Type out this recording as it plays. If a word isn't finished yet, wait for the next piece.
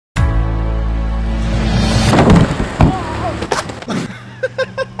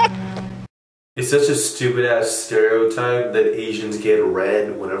such a stupid ass stereotype that Asians get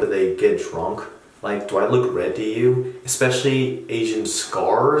red whenever they get drunk. Like, do I look red to you? Especially Asian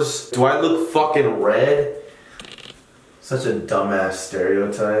scars? Do I look fucking red? Such a dumbass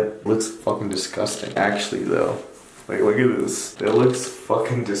stereotype. Looks fucking disgusting. Actually though, like look at this. It looks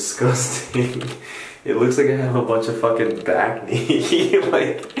fucking disgusting. It looks like I have a bunch of fucking back knee.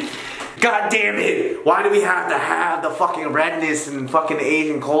 Like, god damn it! Why do we have to have the fucking redness in fucking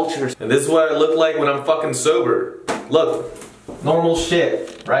Asian cultures? And this is what I look like when I'm fucking sober. Look, normal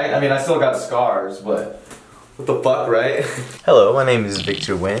shit, right? I mean, I still got scars, but what the fuck, right? Hello, my name is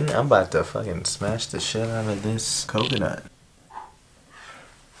VictorWin. I'm about to fucking smash the shit out of this coconut.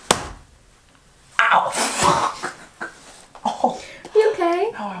 Ow! Fuck! Oh! You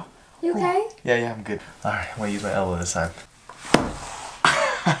okay? Ow. You okay? Yeah, I'm good. Alright, I'm gonna use my elbow this time.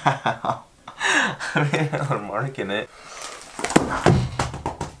 I made a little mark in it.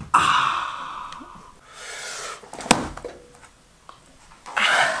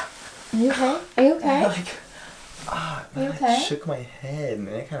 Are you okay? Are you okay? Are you okay? It shook my head,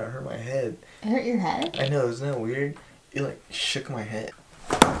 man. It kind of hurt my head. It hurt your head? I know, isn't that weird? It like shook my head.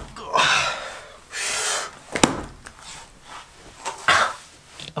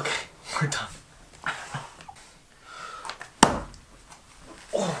 Okay, we're done.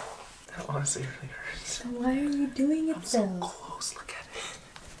 Oh, that honestly really hurts. So why are you doing it so close, look at it.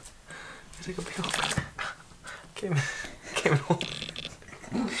 I take a big old Came in hold.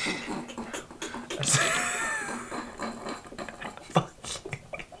 Fuck you.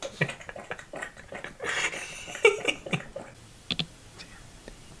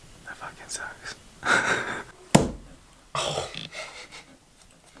 That fucking sucks. Oh.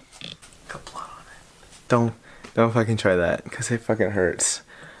 Got blood on it. Don't fucking try that, because it fucking hurts.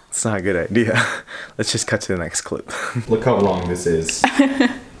 It's not a good idea. Let's just cut to the next clip. Look how long this is.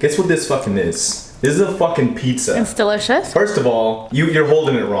 Guess what this fucking is? This is a fucking pizza. It's delicious. First of all, you're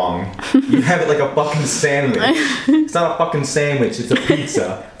holding it wrong. You have it like a fucking sandwich. It's not a fucking sandwich, it's a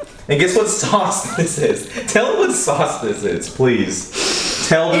pizza. And guess what sauce this is? Tell them what sauce this is, please.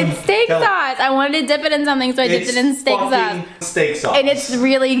 Tell them. It's steak sauce. I wanted to dip it in something, so I dipped it in steak sauce. Steak sauce. And it's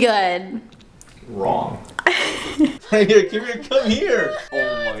really good. Wrong. Hey, here, come here.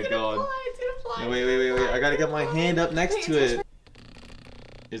 Oh my god. Wait. I gotta get my hand up next to it.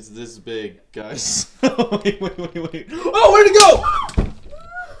 It's this big, guys. Wait. Oh, where'd it go?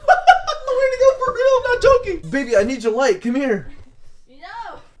 Where'd it go for real? I'm not joking. Baby, I need your light. Come here.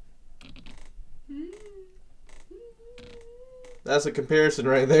 No. That's a comparison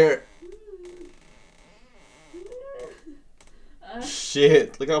right there.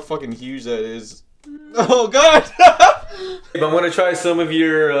 Shit, look how fucking huge that is. Oh god! I'm gonna try some of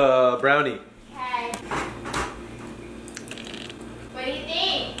your brownie. Okay. What do you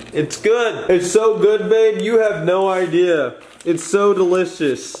think? It's good. It's so good, babe. You have no idea. It's so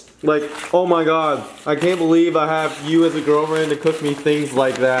delicious. Like, oh my god. I can't believe I have you as a girlfriend to cook me things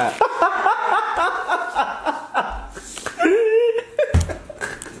like that.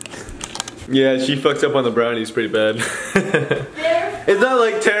 Yeah, she fucked up on the brownies pretty bad. It's not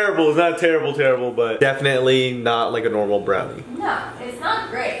like terrible. It's not terrible, but definitely not like a normal brownie. No, it's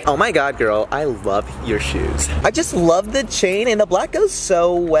not great. Oh my god, girl, I love your shoes. I just love the chain and the black goes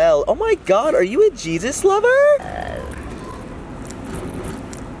so well. Oh my god, are you a Jesus lover?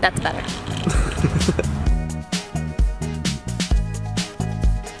 That's better.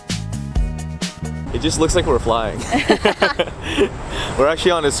 It just looks like we're flying. We're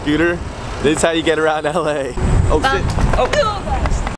actually on a scooter. This is how you get around LA. Oh shit. Oh.